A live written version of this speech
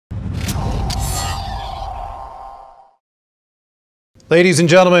Ladies and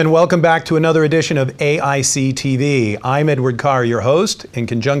gentlemen, welcome back to another edition of AIC TV. I'm Edward Carr, your host, in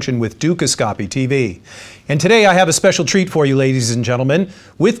conjunction with Dukascopy TV. And today I have a special treat for you, ladies and gentlemen.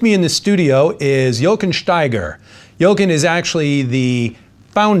 With me in the studio is Jochen Staiger. Jochen is actually the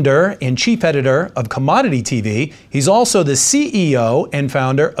founder and chief editor of Commodity TV. He's also the CEO and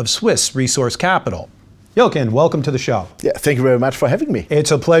founder of Swiss Resource Capital. Jochen, welcome to the show. Yeah, thank you very much for having me.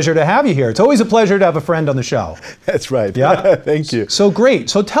 It's a pleasure to have you here. It's always a pleasure to have a friend on the show. That's right. Yeah. Thank you. So great.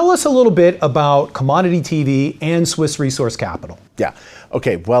 So tell us a little bit about Commodity TV and Swiss Resource Capital. Yeah.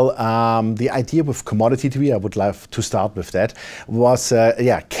 Okay. Well, the idea with Commodity TV, I would love to start with that, was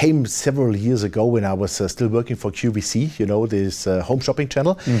came several years ago when I was still working for QVC, you know, this home shopping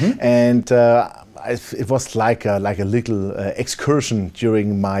channel, and it was like a little excursion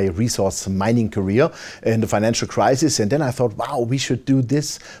during my resource mining career in the financial crisis, and then I thought, wow, we should do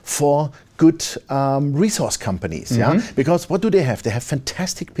this for good resource companies, yeah? Because what do they have? They have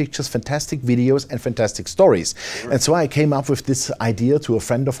fantastic pictures, fantastic videos, and fantastic stories. Sure. And so I came up with this idea to a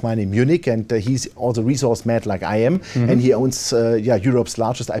friend of mine in Munich, and he's also resource mad like I am, and he owns Europe's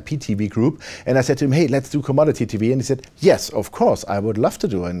largest IPTV group. And I said to him, hey, let's do Commodity TV. And he said, yes, of course, I would love to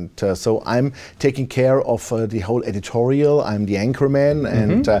do. And so I'm taking care of the whole editorial. I'm the anchorman,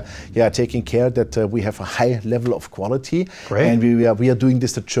 and taking care that we have a high level of quality. Great. And we are doing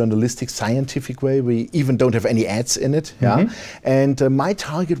this the journalistic scientific way. We even don't have any ads in it. And my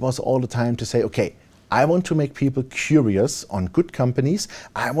target was all the time to say, okay, I want to make people curious on good companies.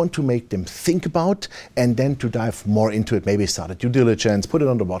 I want to make them think about and then to dive more into it. Maybe start a due diligence, put it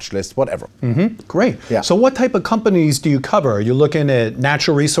on the watch list, whatever. Great. Yeah. So what type of companies do you cover? You're looking at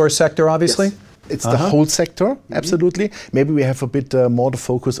natural resource sector, obviously? Yes. It's the whole sector, absolutely. Maybe we have a bit more to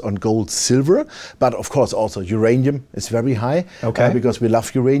focus on gold, silver, but of course also uranium is very high, because we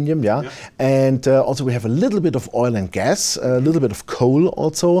love uranium, And also we have a little bit of oil and gas, a little bit of coal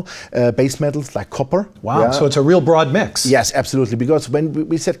also, base metals like copper. Wow, so it's a real broad mix. Yes, absolutely, because when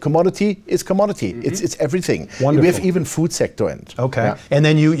we said commodity, it's commodity. It's everything. Wonderful. We have even food sector in it. Okay, and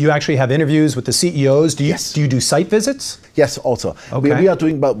then you actually have interviews with the CEOs. Do you do site visits? Yes, also. Okay. We are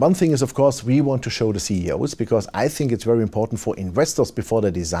doing, but one thing is, of course, we want to show the CEOs, because I think it's very important for investors before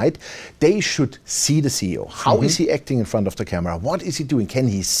they decide. They should see the CEO. How is he acting in front of the camera? What is he doing? Can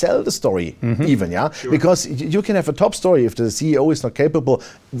he sell the story even, Sure. Because you can have a top story if the CEO is not capable,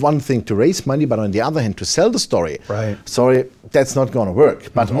 one thing to raise money, but on the other hand to sell the story. Right. Sorry, that's not going to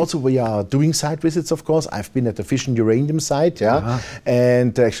work. But also we are doing site visits, of course. I've been at the fission uranium site,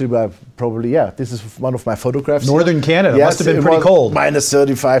 and actually probably, this is one of my photographs. Northern Canada, must have been pretty cold. Minus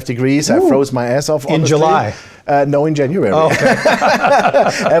 35 degrees. Ooh. I froze my ass off. In July? No, in January. Oh, okay.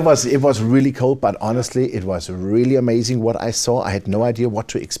 It was really cold, but honestly, it was really amazing what I saw. I had no idea what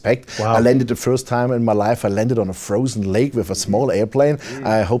to expect. Wow. I landed the first time in my life. I landed on a frozen lake with a small airplane.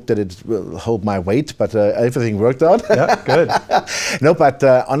 I hope that it will hold my weight, but everything worked out. Yeah, good. No, but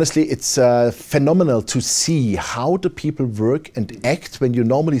honestly, it's phenomenal to see how the people work and act when you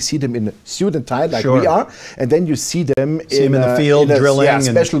normally see them in a suit and tie like we are, and then you see them in the field drilling. Yeah,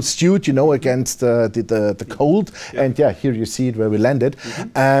 special suit, you know, against the cold. And here you see it where we landed,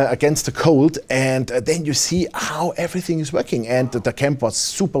 against the cold, and then you see how everything is working. And the camp was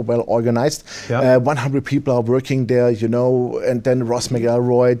super well organized. 100 people are working there, you know, and then Ross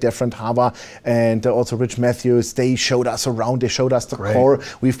McElroy, Defrant Hava, and also Rich Matthews, they showed us around, they showed us the core.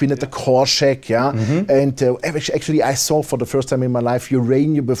 We've been at the core shack, and actually I saw for the first time in my life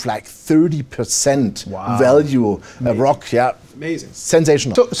uranium with like 30% value, rock, Amazing.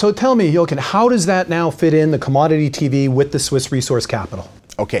 Sensational. So tell me, Jochen, how does that now fit in the Commodity TV with the Swiss Resource Capital?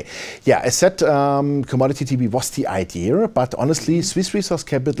 Okay, I said Commodity TV was the idea, but honestly, Swiss Resource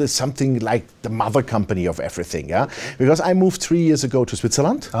Capital is something like the mother company of everything, Because I moved 3 years ago to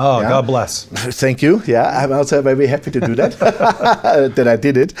Switzerland. Oh, God bless. Thank you. I'm also very happy to do that, that I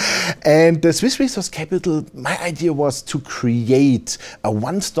did it. And the Swiss Resource Capital, my idea was to create a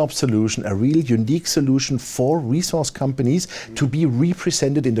one-stop solution, a real unique solution for resource companies to be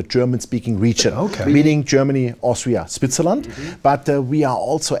represented in the German-speaking region, meaning Germany, Austria, Switzerland. But we are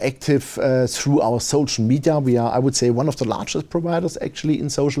also active through our social media. We are, I would say, one of the largest providers actually in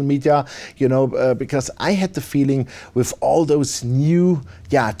social media, you know, because I had the feeling with all those new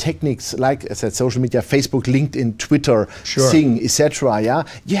techniques, like I said, social media, Facebook, LinkedIn, Twitter, Sing, etc.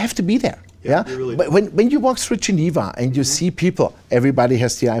 You have to be there. Really but when you walk through Geneva and you see people, everybody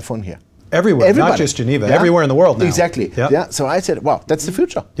has the iPhone here. Everywhere, not just Geneva, everywhere in the world now. Exactly. So I said, wow, that's the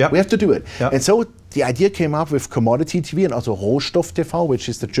future. We have to do it. And so the idea came up with Commodity TV and also Rohstoff-TV, which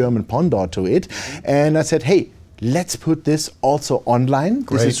is the German pendant to it. And I said, hey, let's put this also online.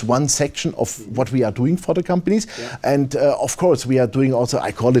 Great. This is one section of what we are doing for the companies. Yeah. And of course, we are doing also,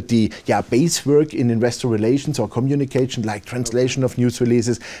 I call it the base work in investor relations or communication, like translation of news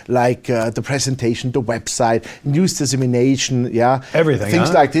releases, like the presentation, the website, news dissemination, everything,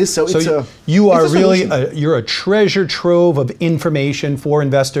 things like this. So it's you are really you're a treasure trove of information for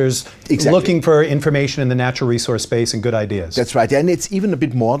investors looking for information in the natural resource space and good ideas. That's right, and it's even a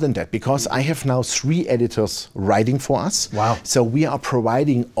bit more than that, because I have now 3 editors writing for us. Wow. So we are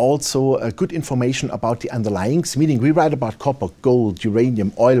providing also good information about the underlyings, meaning we write about copper, gold,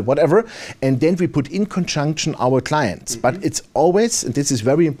 uranium, oil, whatever, and then we put in conjunction our clients. But it's always, and this is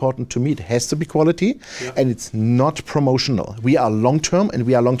very important to me, it has to be quality, and it's not promotional. We are long-term, and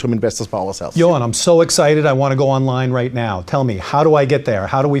we are long-term investors by ourselves. Jochen, I'm so excited. I want to go online right now. Tell me, how do I get there?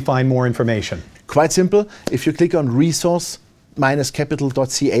 How do we find more information? Quite simple. If you click on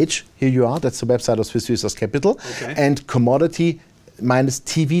resource-capital.ch, here you are. That's the website of Swiss Resource Capital. Okay. And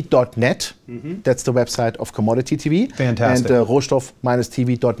commodity-tv.net. That's the website of Commodity TV. Fantastic. And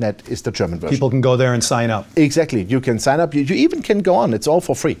Rohstoff-TV.net is the German version. People can go there and sign up. Exactly. You can sign up. You even can go on. It's all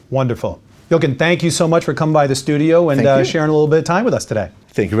for free. Wonderful. Jochen, thank you so much for coming by the studio and sharing a little bit of time with us today.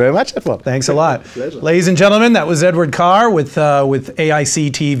 Thank you very much, Edward. Thanks a lot. Pleasure. Ladies and gentlemen, that was Edward Carr with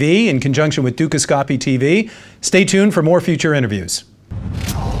AIC TV in conjunction with Dukascopy TV. Stay tuned for more future interviews.